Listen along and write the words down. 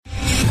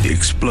The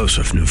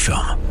explosive new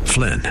film,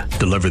 Flynn,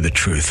 deliver the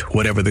truth,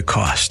 whatever the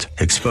cost.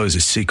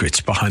 Exposes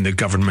secrets behind the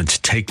government's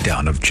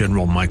takedown of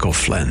General Michael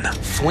Flynn.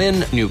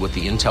 Flynn knew what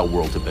the intel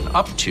world had been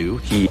up to.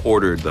 He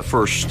ordered the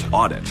first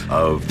audit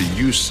of the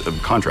use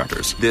of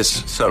contractors.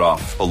 This set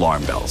off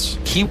alarm bells.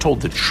 He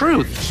told the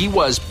truth. He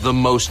was the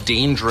most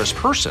dangerous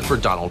person for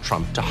Donald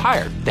Trump to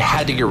hire. They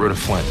had to get rid of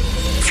Flynn.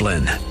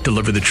 Flynn,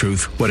 deliver the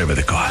truth, whatever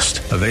the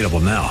cost. Available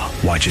now.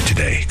 Watch it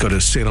today. Go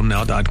to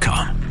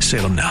salemnow.com.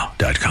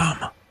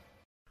 salemnow.com.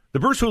 The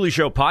Bruce Hooley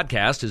Show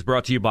podcast is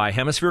brought to you by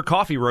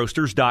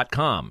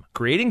HemisphereCoffeeRoasters.com.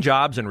 Creating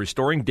jobs and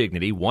restoring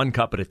dignity one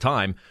cup at a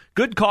time.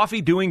 Good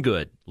coffee doing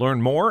good.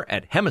 Learn more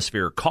at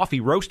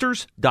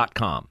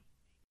HemisphereCoffeeRoasters.com.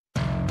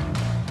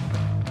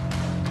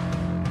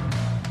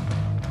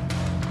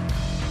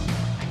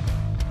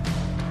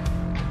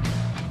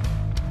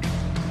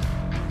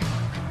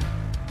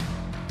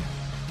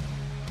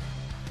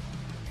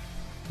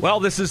 Well,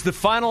 this is the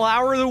final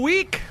hour of the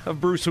week of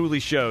Bruce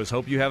Hooley shows.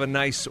 Hope you have a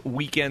nice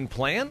weekend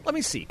plan. Let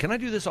me see. Can I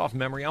do this off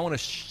memory? I want to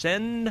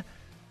send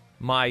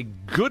my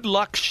good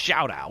luck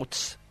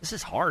shout-outs. This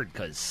is hard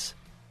because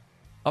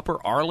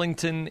Upper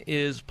Arlington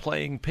is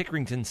playing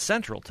Pickerington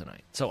Central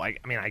tonight. So, I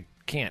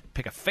can't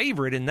pick a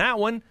favorite in that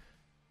one.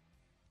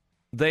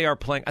 They are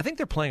playing, I think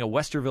they're playing a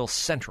Westerville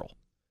Central.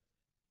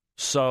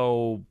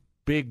 So,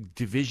 big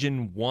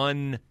Division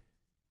I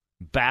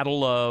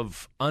battle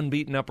of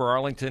unbeaten Upper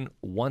Arlington,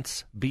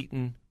 once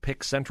beaten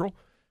Pick Central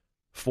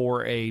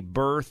for a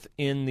berth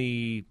in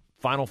the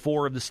Final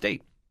Four of the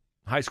state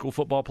high school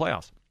football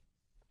playoffs.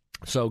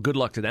 So good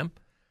luck to them.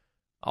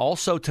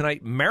 Also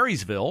tonight,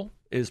 Marysville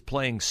is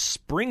playing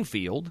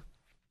Springfield.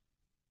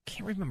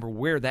 Can't remember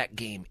where that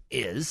game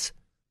is,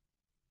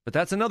 but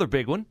that's another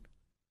big one.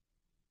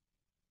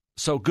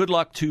 So good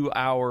luck to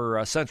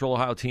our Central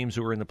Ohio teams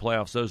who are in the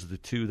playoffs. Those are the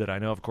two that I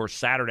know. Of course,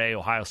 Saturday,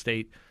 Ohio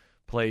State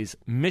plays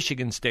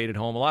Michigan State at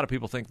home. A lot of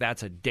people think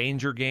that's a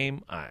danger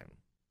game.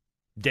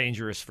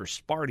 Dangerous for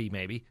Sparty,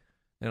 maybe.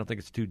 I don't think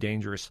it's too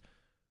dangerous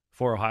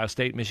for Ohio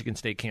State. Michigan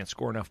State can't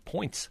score enough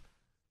points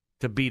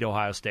to beat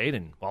Ohio State.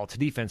 And while its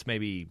defense may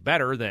be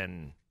better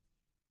than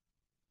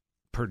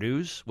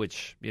Purdue's,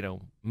 which,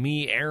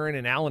 me, Aaron,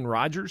 and Alan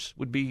Rodgers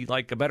would be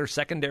like a better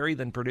secondary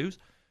than Purdue's,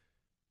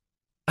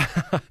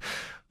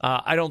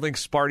 I don't think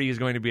Sparty is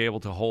going to be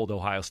able to hold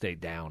Ohio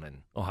State down, and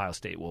Ohio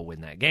State will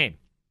win that game.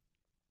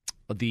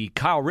 The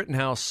Kyle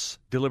Rittenhouse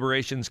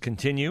deliberations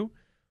continue.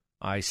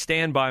 I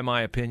stand by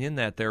my opinion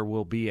that there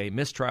will be a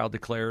mistrial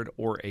declared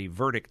or a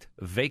verdict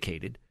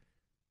vacated.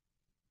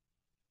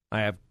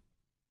 I have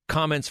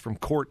comments from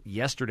court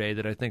yesterday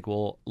that I think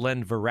will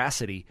lend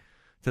veracity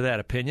to that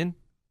opinion.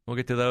 We'll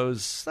get to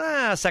those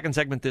second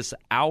segment this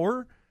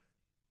hour.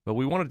 But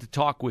we wanted to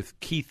talk with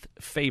Keith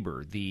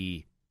Faber,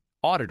 the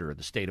auditor of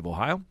the state of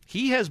Ohio.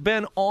 He has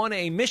been on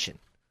a mission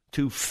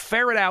to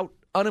ferret out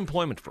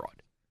unemployment fraud.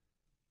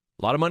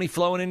 A lot of money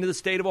flowing into the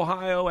state of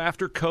Ohio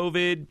after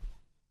COVID.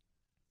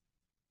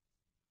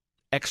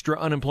 Extra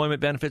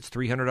unemployment benefits,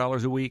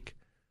 $300 a week.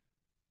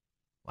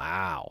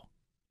 Wow.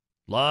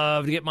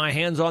 Love to get my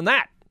hands on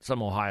that,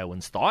 some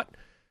Ohioans thought.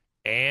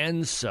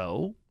 And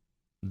so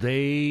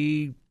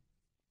they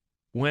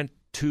went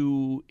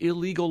to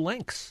illegal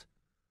lengths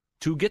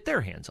to get their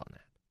hands on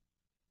that.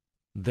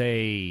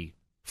 They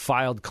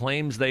filed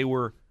claims they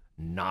were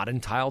not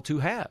entitled to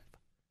have.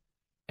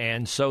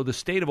 And so the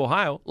state of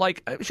Ohio,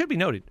 like it should be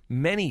noted,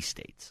 many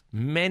states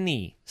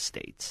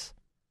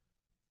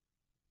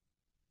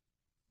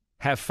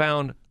have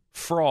found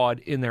fraud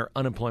in their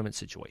unemployment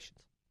situations.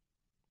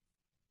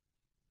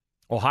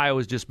 Ohio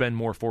has just been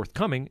more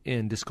forthcoming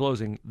in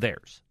disclosing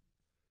theirs.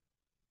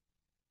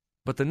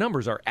 But the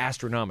numbers are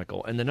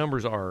astronomical, and the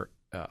numbers are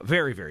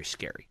very, very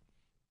scary.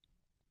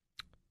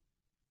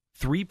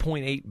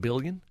 $3.8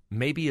 billion,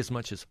 maybe as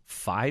much as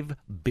 $5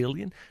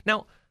 billion.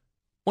 Now,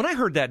 when I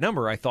heard that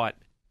number, I thought,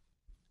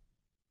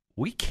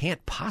 we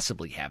can't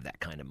possibly have that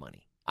kind of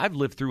money. I've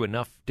lived through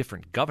enough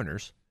different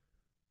governors,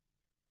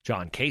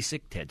 John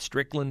Kasich, Ted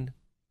Strickland,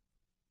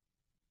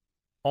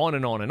 on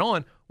and on and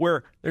on,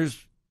 where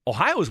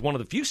Ohio is one of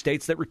the few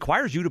states that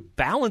requires you to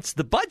balance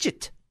the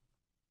budget.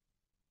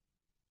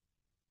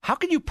 How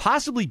can you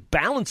possibly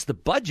balance the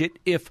budget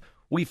if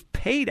we've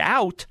paid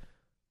out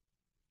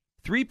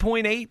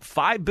 $3.8,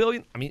 $5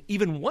 billion,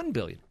 even $1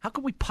 billion? How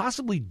could we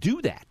possibly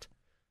do that?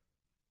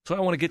 So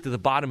I want to get to the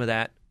bottom of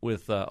that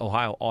with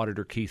Ohio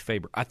Auditor Keith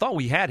Faber. I thought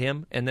we had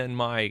him, and then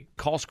my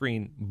call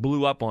screen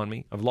blew up on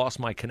me. I've lost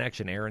my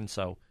connection, Aaron,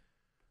 so...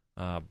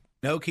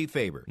 no Keith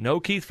Faber. No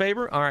Keith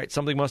Faber? All right,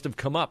 something must have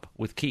come up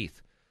with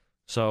Keith.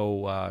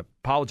 So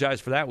apologize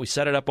for that. We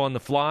set it up on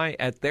the fly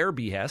at their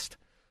behest,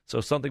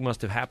 so something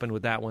must have happened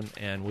with that one,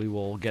 and we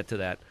will get to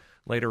that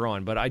later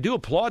on. But I do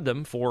applaud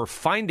them for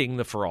finding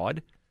the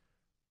fraud.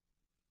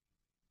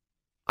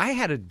 I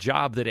had a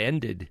job that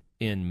ended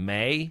in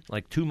May,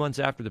 like 2 months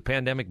after the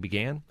pandemic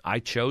began. I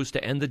chose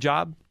to end the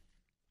job.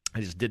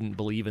 I just didn't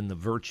believe in the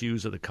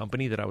virtues of the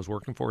company that I was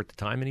working for at the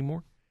time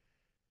anymore.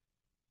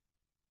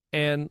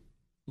 And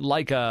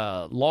like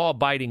a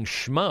law-abiding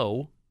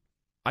schmo,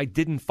 I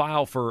didn't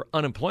file for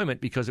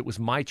unemployment because it was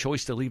my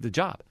choice to leave the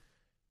job.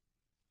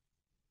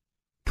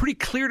 Pretty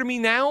clear to me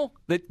now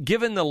that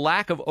given the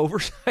lack of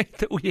oversight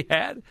that we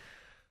had,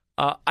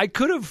 I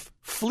could have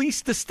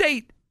fleeced the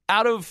state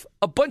out of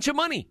a bunch of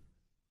money.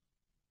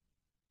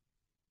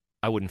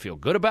 I wouldn't feel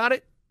good about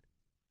it.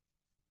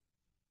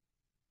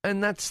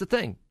 And that's the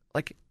thing.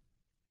 Like,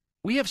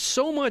 we have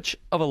so much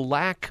of a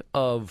lack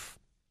of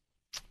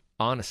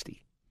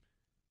honesty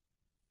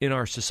in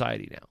our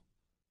society now.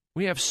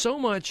 We have so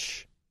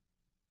much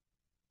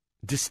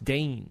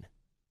disdain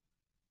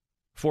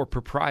for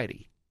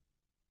propriety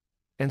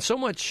and so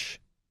much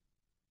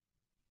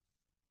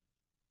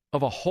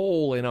of a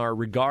hole in our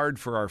regard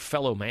for our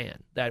fellow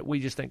man that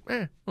we just think,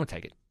 I'll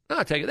take it.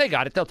 I'll take it. They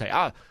got it. They'll take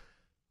it.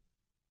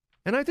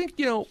 And I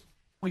think,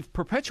 we've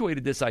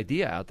perpetuated this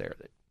idea out there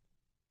that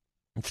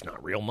it's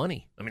not real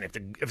money. I mean, if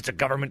it's a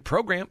government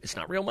program, it's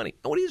not real money.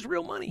 No, it is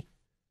real money.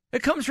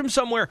 It comes from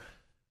somewhere.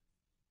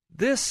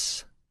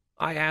 This,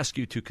 I ask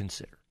you to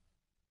consider.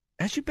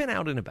 As you've been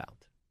out and about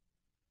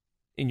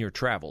in your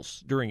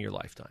travels during your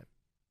lifetime,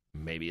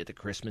 maybe at the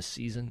Christmas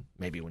season,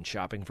 maybe when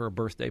shopping for a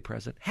birthday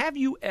present, have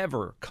you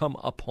ever come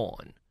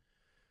upon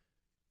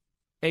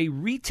a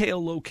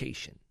retail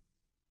location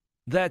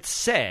that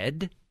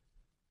said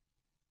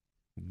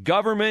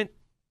government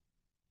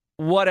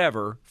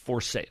whatever for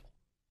sale?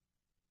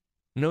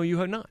 No, you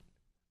have not.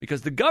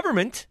 Because the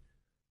government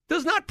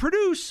does not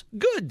produce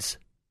goods.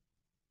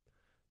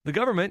 The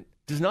government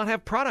does not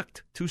have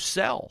product to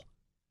sell.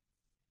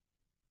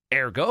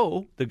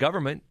 Ergo, the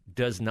government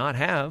does not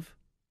have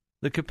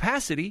the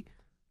capacity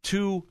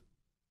to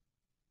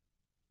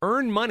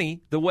earn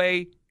money the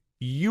way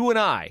you and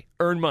I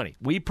earn money.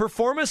 We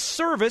perform a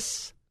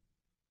service.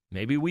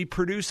 Maybe we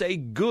produce a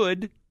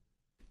good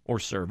or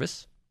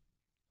service.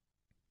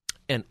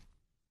 And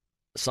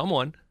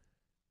someone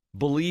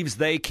believes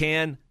they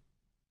can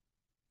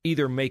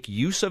either make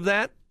use of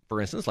that. For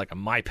instance, like a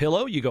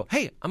MyPillow, you go,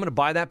 hey, I'm going to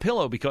buy that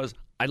pillow because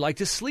I like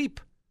to sleep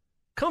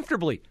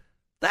comfortably.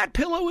 That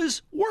pillow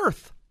is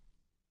worth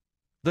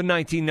the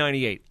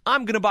 $19.98.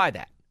 I'm going to buy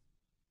that.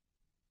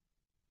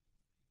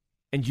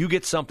 And you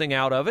get something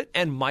out of it,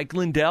 and Mike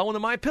Lindell and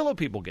the MyPillow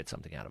people get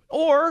something out of it.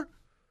 Or,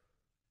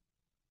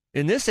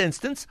 in this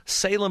instance,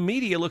 Salem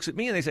Media looks at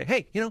me and they say,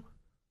 hey,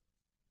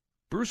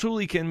 Bruce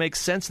Hooley can make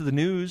sense of the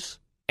news,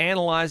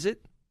 analyze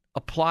it,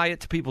 apply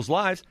it to people's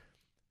lives.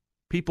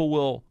 People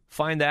will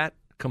find that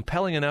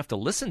compelling enough to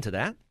listen to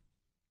that.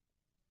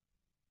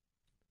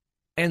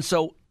 And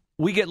so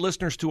we get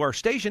listeners to our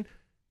station.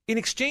 In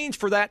exchange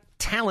for that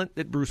talent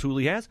that Bruce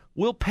Hooley has,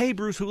 we'll pay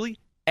Bruce Hooley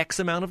X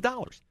amount of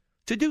dollars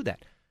to do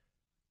that.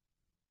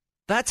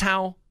 That's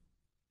how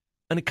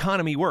an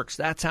economy works.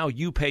 That's how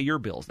you pay your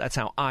bills. That's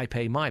how I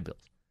pay my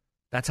bills.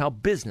 That's how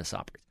business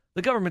operates.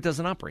 The government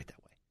doesn't operate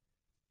that way.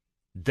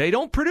 They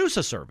don't produce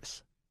a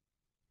service.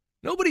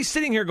 Nobody's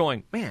sitting here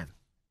going, man,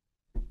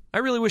 I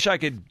really wish I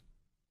could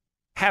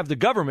have the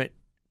government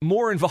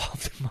more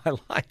involved in my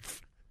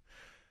life.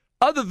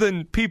 Other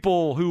than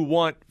people who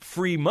want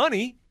free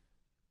money.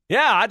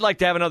 Yeah, I'd like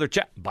to have another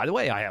child. By the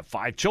way, I have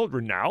 5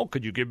 children now.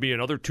 Could you give me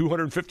another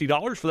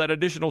 $250 for that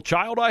additional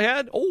child I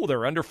had? Oh,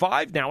 they're under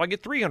 5. Now I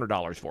get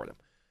 $300 for them.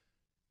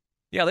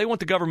 Yeah, they want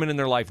the government in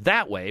their life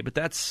that way, but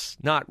that's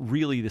not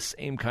really the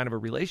same kind of a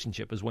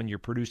relationship as when you're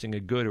producing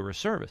a good or a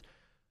service.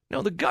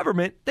 No, the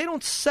government, they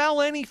don't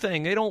sell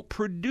anything. They don't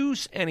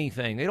produce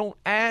anything. They don't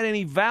add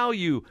any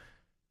value.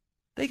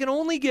 They can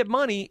only get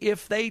money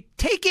if they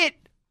take it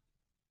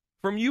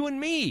from you and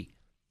me.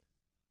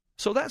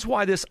 So that's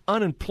why this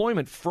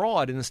unemployment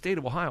fraud in the state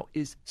of Ohio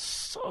is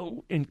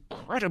so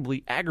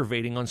incredibly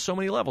aggravating on so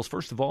many levels.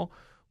 First of all,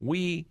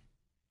 we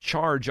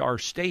charge our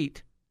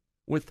state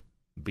with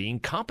being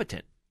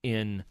competent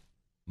in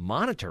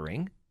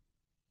monitoring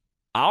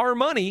our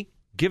money,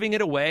 giving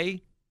it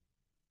away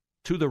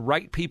to the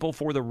right people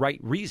for the right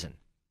reason.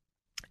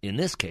 In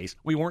this case,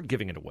 we weren't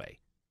giving it away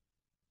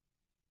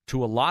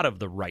to a lot of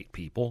the right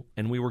people,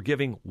 and we were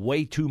giving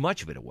way too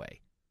much of it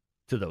away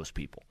to those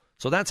people.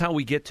 So that's how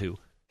we get to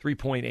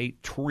 $3.8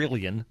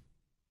 trillion,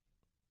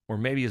 or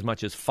maybe as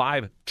much as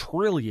 $5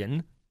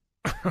 trillion,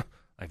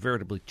 I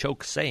veritably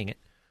choke saying it,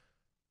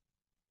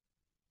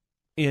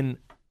 in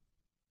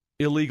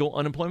illegal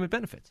unemployment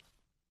benefits.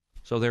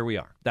 So there we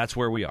are. That's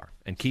where we are.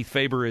 And Keith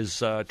Faber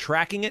is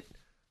tracking it,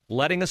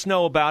 letting us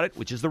know about it,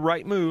 which is the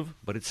right move,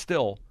 but it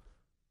still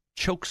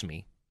chokes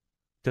me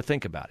to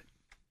think about it.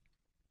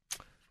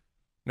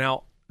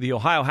 Now, the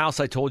Ohio House,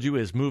 I told you,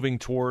 is moving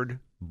toward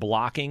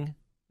blocking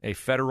a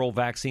federal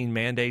vaccine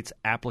mandates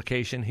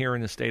application here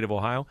in the state of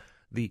Ohio.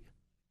 The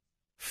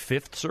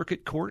Fifth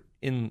Circuit Court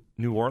in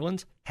New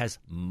Orleans has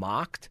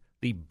mocked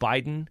the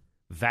Biden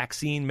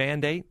vaccine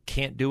mandate.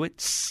 Can't do it.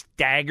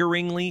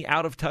 Staggeringly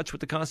out of touch with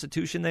the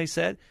Constitution, they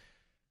said.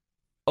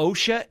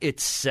 OSHA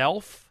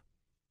itself,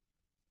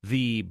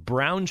 the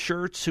brown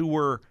shirts who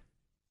were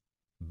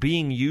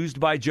being used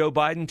by Joe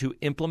Biden to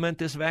implement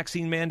this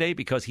vaccine mandate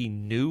because he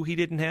knew he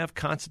didn't have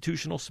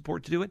constitutional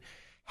support to do it,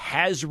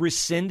 has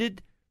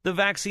rescinded the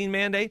vaccine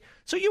mandate.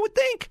 So you would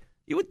think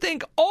You would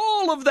think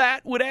all of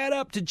that would add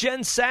up to Jen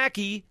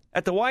Psaki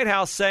at the White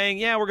House saying,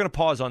 yeah, we're going to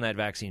pause on that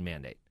vaccine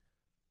mandate.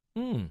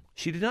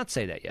 She did not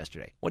say that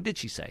yesterday. What did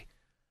she say?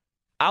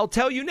 I'll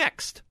tell you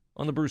next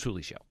on the Bruce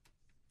Hooley Show.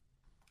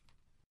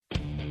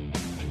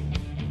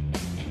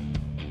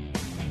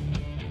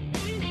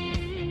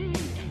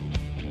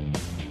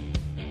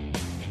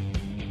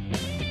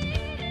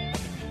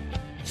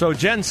 So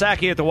Jen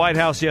Psaki at the White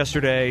House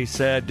yesterday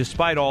said,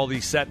 despite all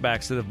these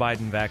setbacks to the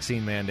Biden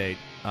vaccine mandate,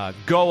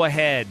 go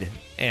ahead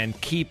and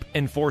keep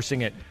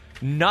enforcing it.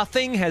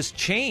 Nothing has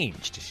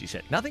changed, she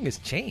said. Nothing has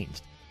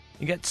changed.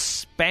 You get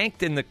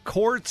spanked in the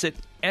courts. It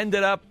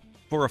ended up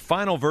for a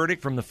final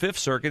verdict from the Fifth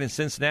Circuit in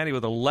Cincinnati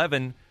with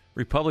 11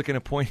 Republican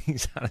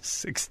appointees out of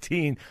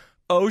 16.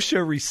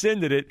 OSHA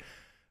rescinded it,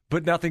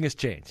 but nothing has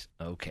changed.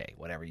 Okay,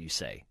 whatever you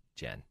say,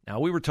 Jen. Now,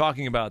 we were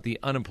talking about the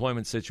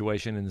unemployment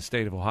situation in the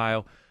state of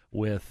Ohio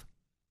with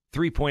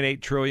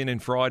 $3.8 trillion in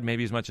fraud,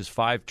 maybe as much as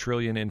 $5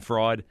 trillion in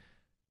fraud.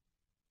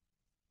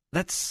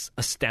 That's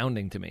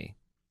astounding to me.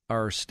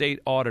 Our state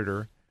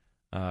auditor,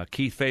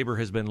 Keith Faber,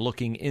 has been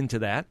looking into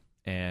that,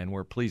 and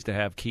we're pleased to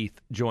have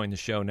Keith join the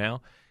show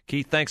now.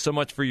 Keith, thanks so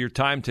much for your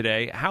time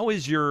today. How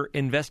is your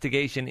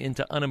investigation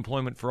into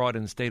unemployment fraud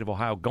in the state of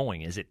Ohio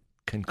going? Is it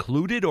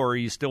concluded, or are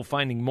you still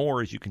finding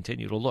more as you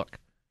continue to look?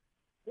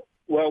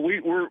 Well,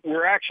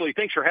 we're actually,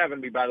 thanks for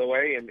having me, by the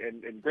way,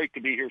 and great to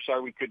be here.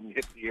 Sorry we couldn't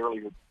hit the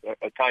earlier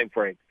time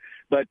frame.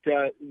 But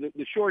the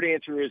short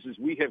answer is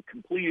we have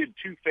completed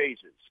two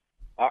phases.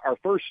 Our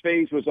first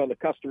phase was on the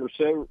customer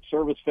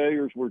service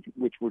failures,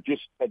 which were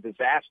just a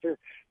disaster.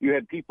 You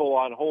had people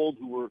on hold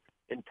who were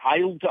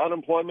entitled to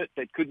unemployment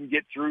that couldn't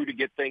get through to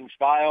get things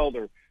filed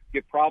or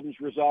get problems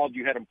resolved.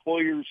 You had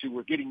employers who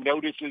were getting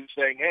notices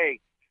saying, hey,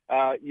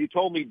 you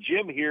told me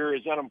Jim here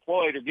is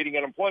unemployed or getting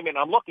unemployment.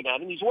 I'm looking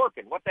at him. He's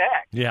working. What the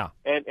heck? Yeah.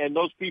 And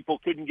those people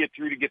couldn't get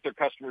through to get their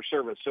customer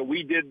service. So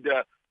we did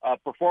a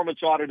performance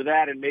audit of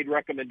that and made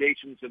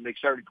recommendations, and they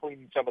started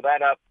cleaning some of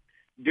that up.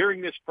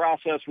 During this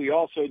process, we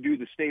also do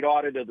the state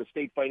audit of the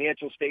state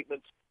financial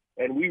statements,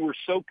 and we were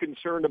so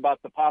concerned about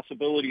the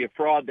possibility of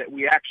fraud that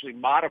we actually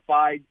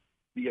modified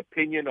the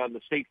opinion on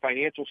the state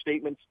financial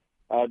statements,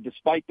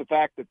 despite the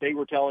fact that they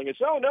were telling us,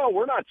 oh, no,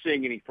 we're not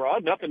seeing any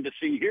fraud, nothing to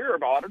see here,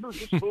 auditor,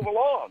 just move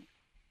along.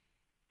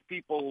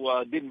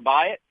 People didn't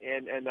buy it,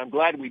 and I'm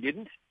glad we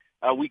didn't.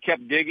 We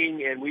kept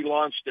digging, and we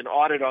launched an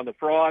audit on the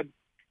fraud.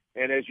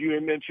 And as you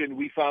mentioned,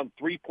 we found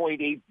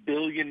 $3.8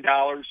 billion.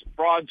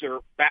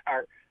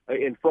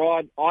 In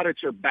fraud,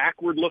 audits are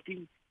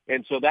backward-looking,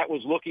 and so that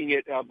was looking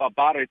at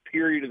about a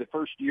period of the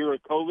first year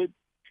of COVID,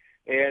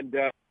 and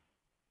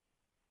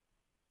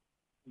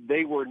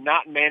they were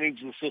not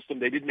managing the system.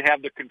 They didn't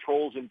have the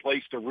controls in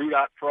place to root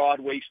out fraud,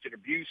 waste, and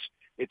abuse.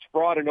 It's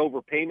fraud and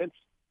overpayments,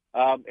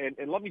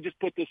 and let me just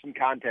put this in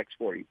context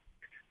for you.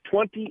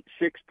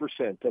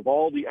 26% of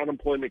all the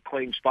unemployment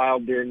claims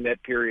filed during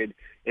that period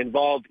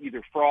involved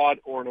either fraud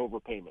or an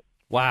overpayment.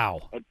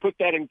 Wow. Put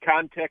that in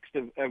context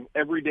of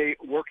everyday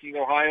working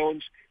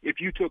Ohioans.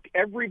 If you took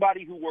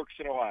everybody who works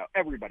in Ohio,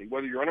 everybody,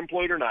 whether you're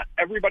unemployed or not,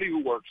 everybody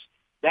who works,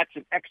 that's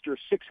an extra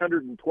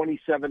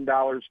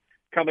 $627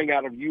 coming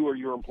out of you or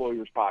your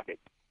employer's pocket.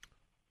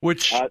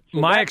 Which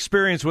my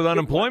experience with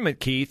unemployment,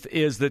 Keith,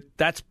 is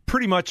that's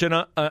pretty much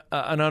an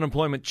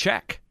unemployment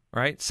check,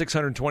 right?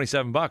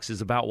 $627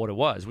 is about what it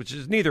was, which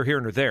is neither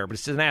here nor there, but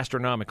it's an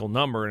astronomical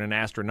number and an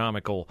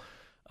astronomical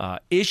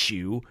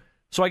issue.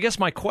 So I guess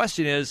my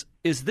question is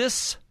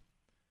this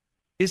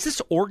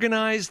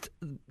organized,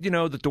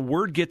 that the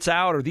word gets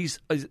out, or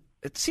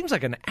it seems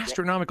like an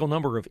astronomical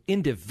number of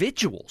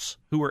individuals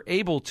who are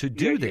able to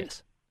do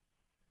this.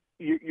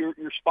 You're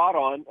spot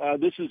on.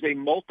 This is a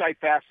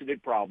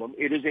multifaceted problem.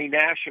 It is a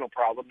national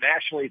problem.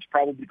 Nationally, it's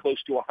probably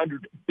close to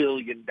 $100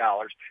 billion.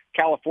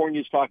 California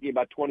is talking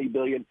about $20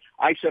 billion.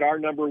 I said our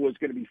number was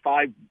going to be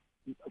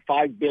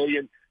 $5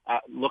 billion.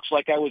 Looks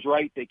like I was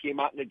right. They came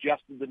out and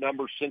adjusted the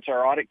numbers since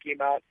our audit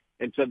came out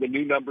and said the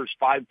new number is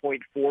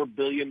 $5.4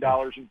 billion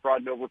in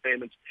fraud and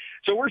overpayments.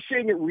 So we're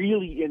seeing it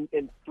really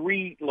in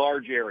three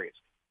large areas.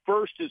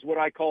 First is what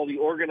I call the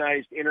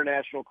organized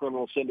international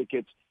criminal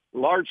syndicates,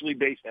 largely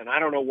based, and I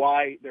don't know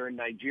why they're in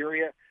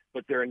Nigeria,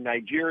 but they're in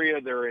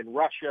Nigeria, they're in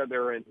Russia,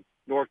 they're in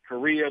North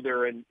Korea,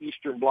 they're in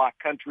Eastern Bloc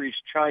countries,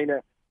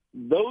 China.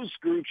 Those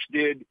groups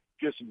did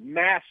just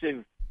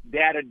massive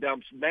data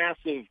dumps,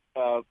 massive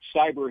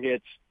cyber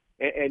hits,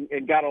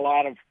 and got a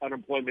lot of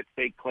unemployment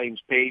fake claims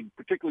paid,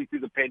 particularly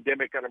through the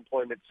pandemic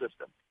unemployment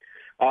system.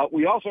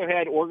 We also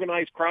had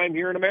organized crime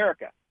here in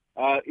America.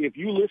 If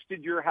you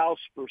listed your house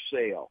for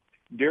sale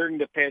during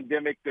the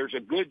pandemic, there's a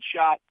good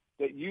shot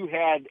that you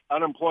had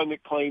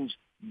unemployment claims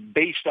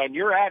based on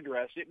your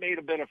address. It may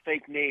have been a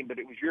fake name, but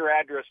it was your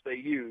address they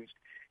used,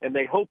 and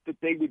they hoped that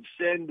they would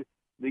send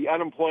the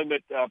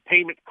unemployment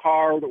payment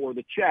card or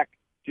the check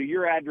to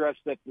your address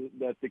that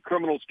the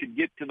criminals could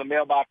get to the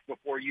mailbox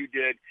before you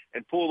did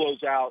and pull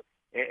those out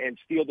and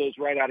steal those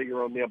right out of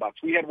your own mailbox.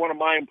 We had one of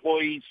my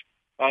employees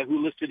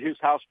who listed his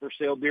house for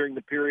sale during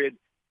the period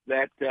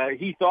that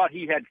he thought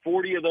he had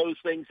 40 of those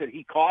things that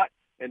he caught,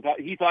 and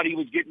he thought he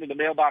was getting to the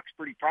mailbox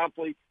pretty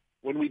promptly.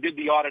 When we did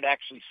the audit,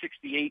 actually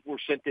 68 were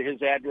sent to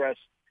his address,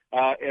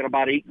 and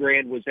about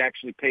 $8,000 was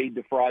actually paid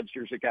to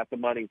fraudsters that got the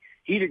money.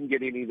 He didn't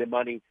get any of the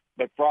money,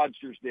 but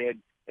fraudsters did.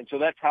 And so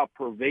that's how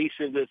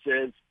pervasive this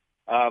is.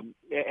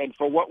 And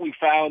for what we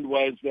found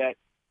was that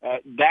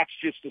that's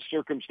just a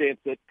circumstance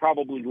that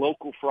probably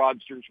local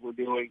fraudsters were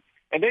doing.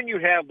 And then you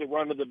have the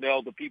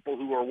run-of-the-mill, the people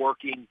who are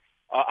working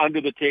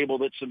under the table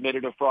that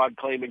submitted a fraud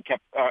claim and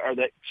kept, or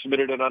that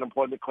submitted an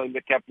unemployment claim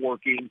that kept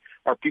working,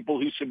 or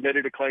people who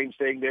submitted a claim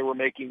saying they were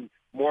making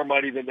more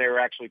money than they were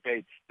actually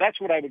paid.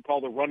 That's what I would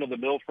call the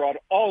run-of-the-mill fraud.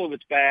 All of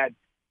it's bad,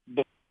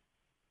 but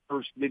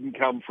first didn't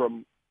come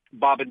from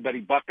Bob and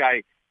Betty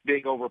Buckeye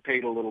being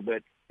overpaid a little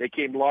bit. They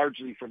came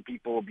largely from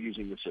people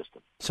abusing the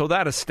system. So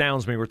that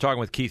astounds me. We're talking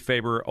with Keith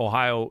Faber,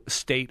 Ohio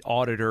State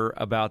Auditor,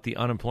 about the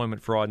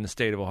unemployment fraud in the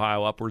state of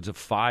Ohio, upwards of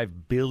 $5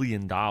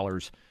 billion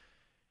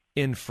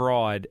in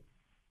fraud.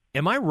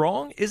 Am I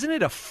wrong? Isn't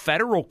it a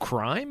federal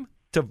crime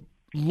to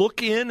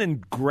look in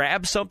and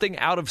grab something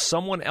out of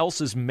someone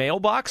else's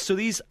mailbox? So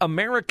these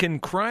American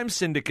crime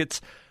syndicates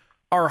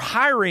are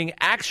hiring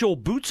actual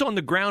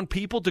boots-on-the-ground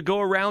people to go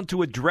around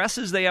to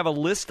addresses they have a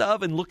list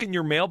of and look in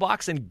your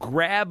mailbox and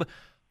grab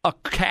a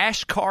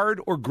cash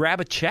card or grab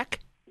a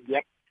check?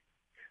 Yep.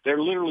 They're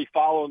literally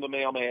following the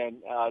mailman.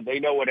 They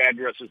know what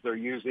addresses they're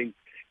using.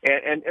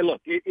 And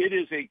look, it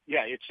is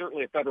it's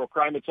certainly a federal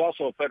crime. It's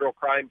also a federal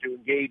crime to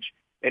engage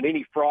in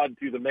any fraud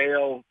through the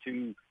mail,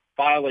 to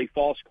file a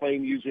false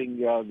claim using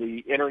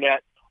the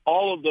Internet.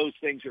 All of those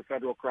things are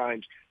federal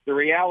crimes. The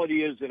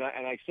reality is, and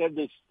I said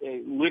this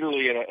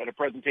literally at a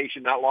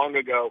presentation not long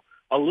ago,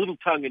 a little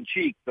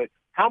tongue-in-cheek, but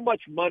how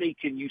much money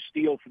can you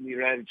steal from the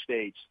United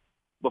States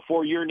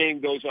before your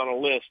name goes on a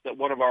list that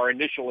one of our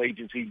initial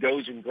agencies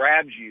goes and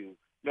grabs you,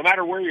 no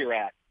matter where you're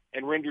at,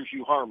 and renders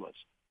you harmless?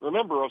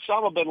 Remember,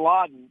 Osama bin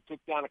Laden took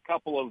down a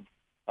couple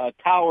of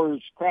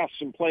towers, crashed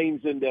some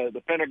planes into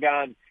the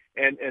Pentagon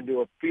and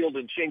to a field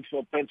in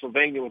Shanksville,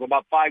 Pennsylvania, with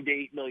about $5 to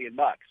 $8 million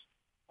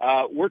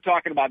bucks. We're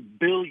talking about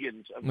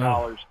billions of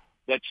dollars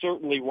that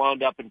certainly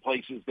wound up in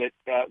places that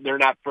they're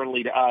not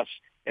friendly to us,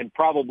 and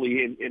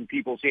probably in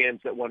people's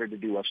hands that wanted to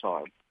do us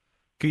harm.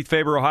 Keith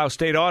Faber, Ohio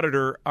State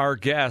Auditor, our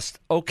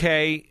guest.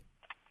 Okay,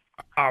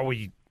 are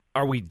we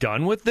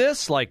done with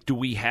this? Like, do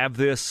we have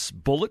this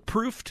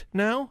bulletproofed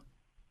now?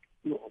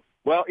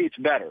 Well, it's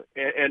better.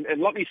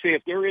 And let me say,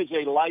 if there is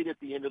a light at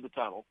the end of the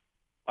tunnel,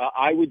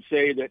 I would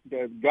say that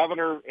the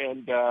governor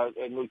and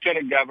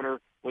lieutenant governor,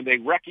 when they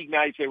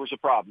recognized there was a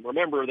problem,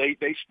 remember,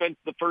 they spent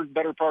the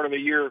better part of a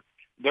year,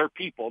 their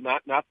people,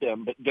 not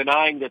them, but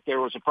denying that there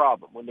was a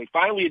problem. When they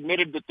finally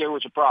admitted that there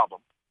was a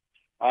problem,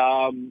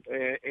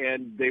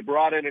 and they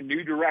brought in a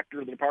new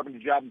director of the Department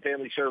of Job and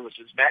Family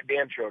Services, Matt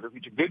Danschroeder,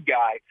 who's a good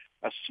guy,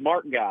 a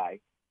smart guy.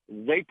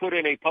 They put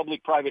in a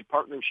public-private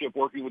partnership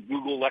working with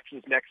Google,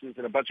 LexisNexis,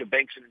 and a bunch of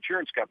banks and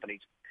insurance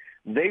companies.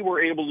 They were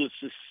able to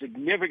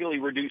significantly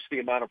reduce the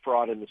amount of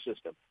fraud in the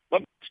system.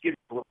 Let me just give you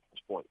a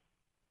reference point.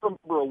 I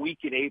remember a week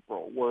in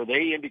April where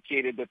they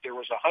indicated that there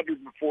was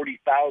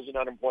 140,000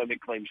 unemployment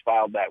claims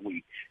filed that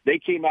week. They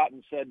came out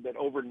and said that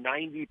over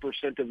 90%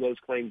 of those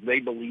claims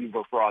they believe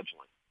are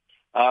fraudulent.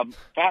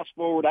 Fast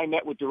forward, I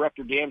met with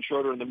Director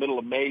Danschroeder in the middle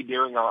of May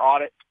during our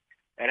audit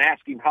and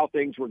asked him how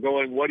things were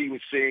going, what he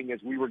was seeing,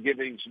 as we were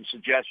giving some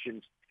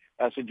suggestions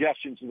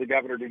to the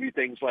governor to do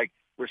things like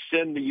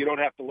rescind the you don't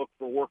have to look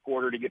for work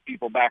order to get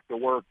people back to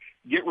work,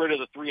 get rid of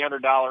the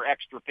 $300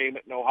 extra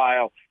payment in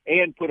Ohio,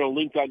 and put a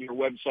link on your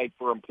website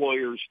for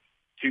employers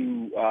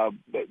to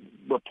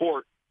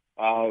report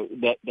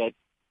that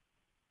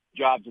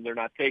jobs and they're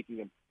not taking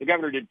them. The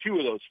governor did two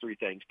of those three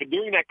things. But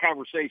during that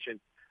conversation,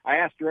 I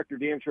asked Director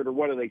Danschroeder,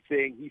 what are they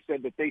saying? He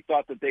said that they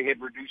thought that they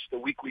had reduced the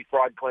weekly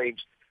fraud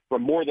claims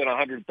from more than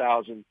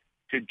 100,000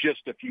 to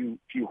just a few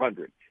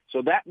hundred.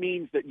 So that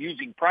means that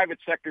using private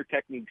sector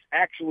techniques,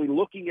 actually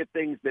looking at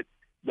things that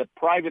the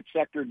private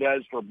sector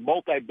does for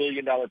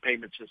multi-billion-dollar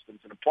payment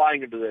systems and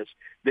applying them to this,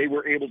 they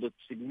were able to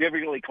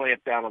significantly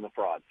clamp down on the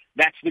fraud.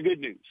 That's the good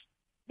news.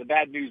 The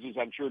bad news is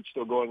I'm sure it's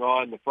still going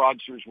on. The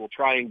fraudsters will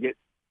try and get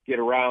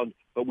around,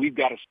 but we've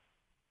got to.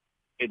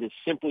 It is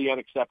simply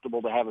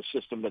unacceptable to have a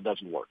system that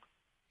doesn't work.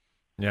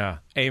 Yeah,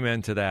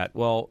 amen to that.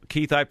 Well,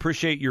 Keith, I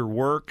appreciate your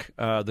work,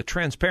 the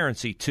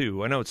transparency,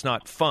 too. I know it's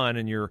not fun,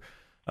 and you're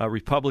a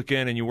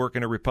Republican, and you work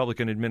in a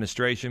Republican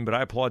administration, but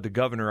I applaud the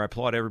governor. I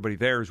applaud everybody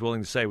there who's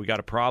willing to say, we got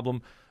a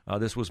problem.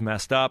 This was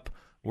messed up.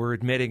 We're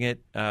admitting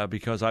it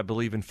because I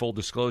believe in full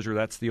disclosure.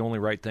 That's the only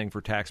right thing for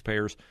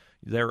taxpayers.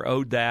 They're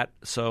owed that.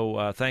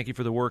 So thank you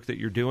for the work that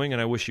you're doing,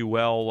 and I wish you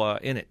well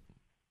in it.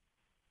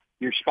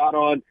 You're spot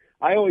on.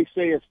 I always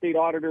say as state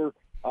auditor,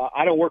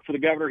 I don't work for the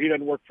governor. He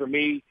doesn't work for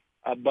me.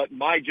 But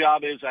my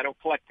job is I don't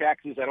collect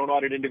taxes. I don't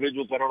audit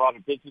individuals. I don't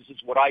audit businesses.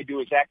 What I do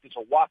is act as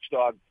a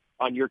watchdog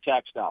on your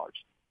tax dollars.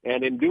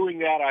 And in doing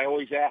that, I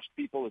always ask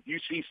people, if you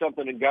see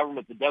something in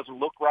government that doesn't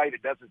look right,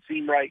 it doesn't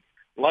seem right,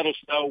 let us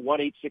know,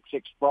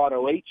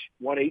 1-866-FRAUD-OH,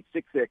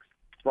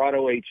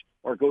 1-866-FRAUD-OH,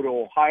 or go to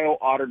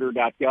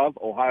ohioauditor.gov,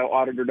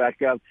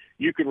 ohioauditor.gov.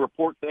 You can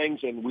report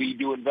things, and we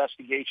do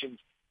investigations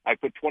I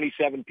put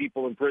 27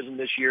 people in prison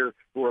this year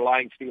who are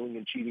lying, stealing,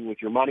 and cheating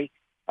with your money.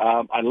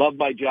 I love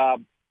my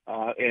job,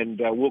 and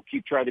we'll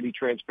keep trying to be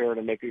transparent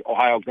and make the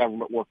Ohio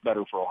government work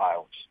better for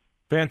Ohioans.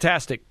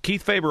 Fantastic.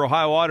 Keith Faber,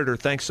 Ohio Auditor,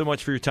 thanks so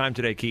much for your time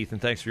today, Keith, and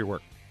thanks for your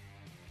work.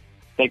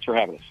 Thanks for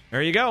having us.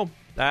 There you go.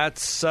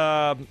 That's, it's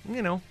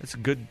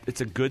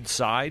a good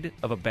side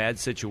of a bad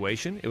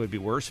situation. It would be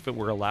worse if it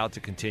were allowed to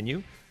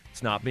continue.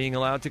 It's not being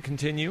allowed to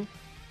continue.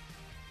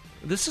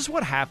 This is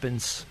what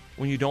happens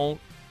when you don't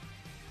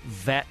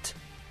vet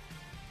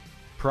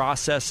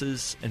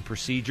processes and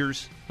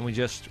procedures, and we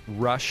just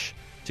rush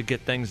to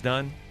get things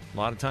done. A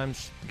lot of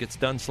times it gets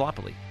done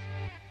sloppily.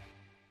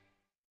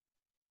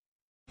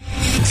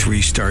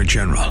 3-star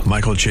General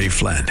Michael J.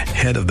 Flynn,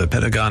 head of the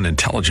Pentagon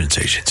Intelligence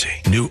Agency,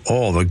 knew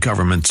all the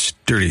government's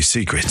dirty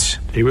secrets.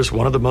 He was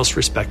one of the most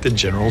respected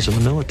generals in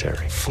the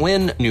military.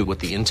 Flynn knew what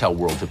the intel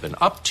world had been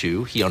up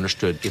to. He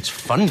understood its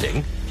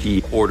funding.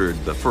 He ordered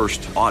the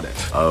first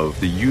audit of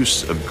the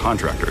use of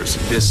contractors.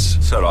 This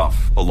set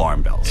off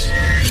alarm bells.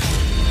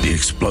 The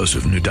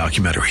explosive new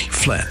documentary,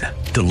 Flynn,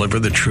 Deliver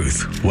the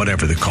Truth,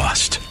 Whatever the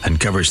Cost,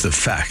 uncovers the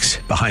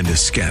facts behind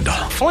this scandal.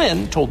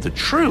 Flynn told the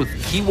truth.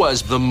 He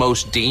was the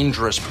most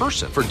dangerous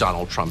person for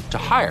Donald Trump to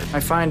hire. I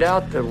find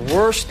out the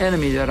worst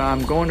enemy that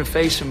I'm going to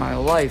face in my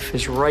life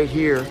is right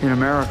here in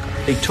America.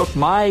 They took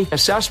my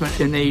assessment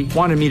and they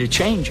wanted me to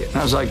change it. And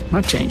I was like, I'm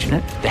not changing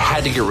it. They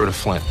had to get rid of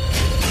Flynn.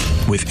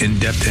 With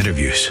in-depth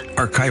interviews,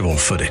 archival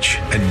footage,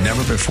 and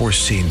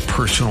never-before-seen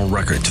personal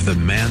records of the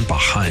man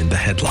behind the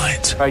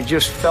headlines. I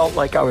just felt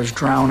like I was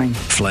drowning.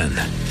 Flynn,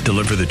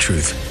 Deliver the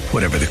Truth,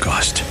 Whatever the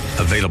Cost.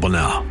 Available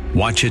now.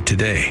 Watch it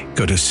today.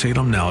 Go to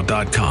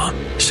salemnow.com.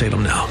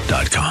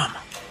 salemnow.com.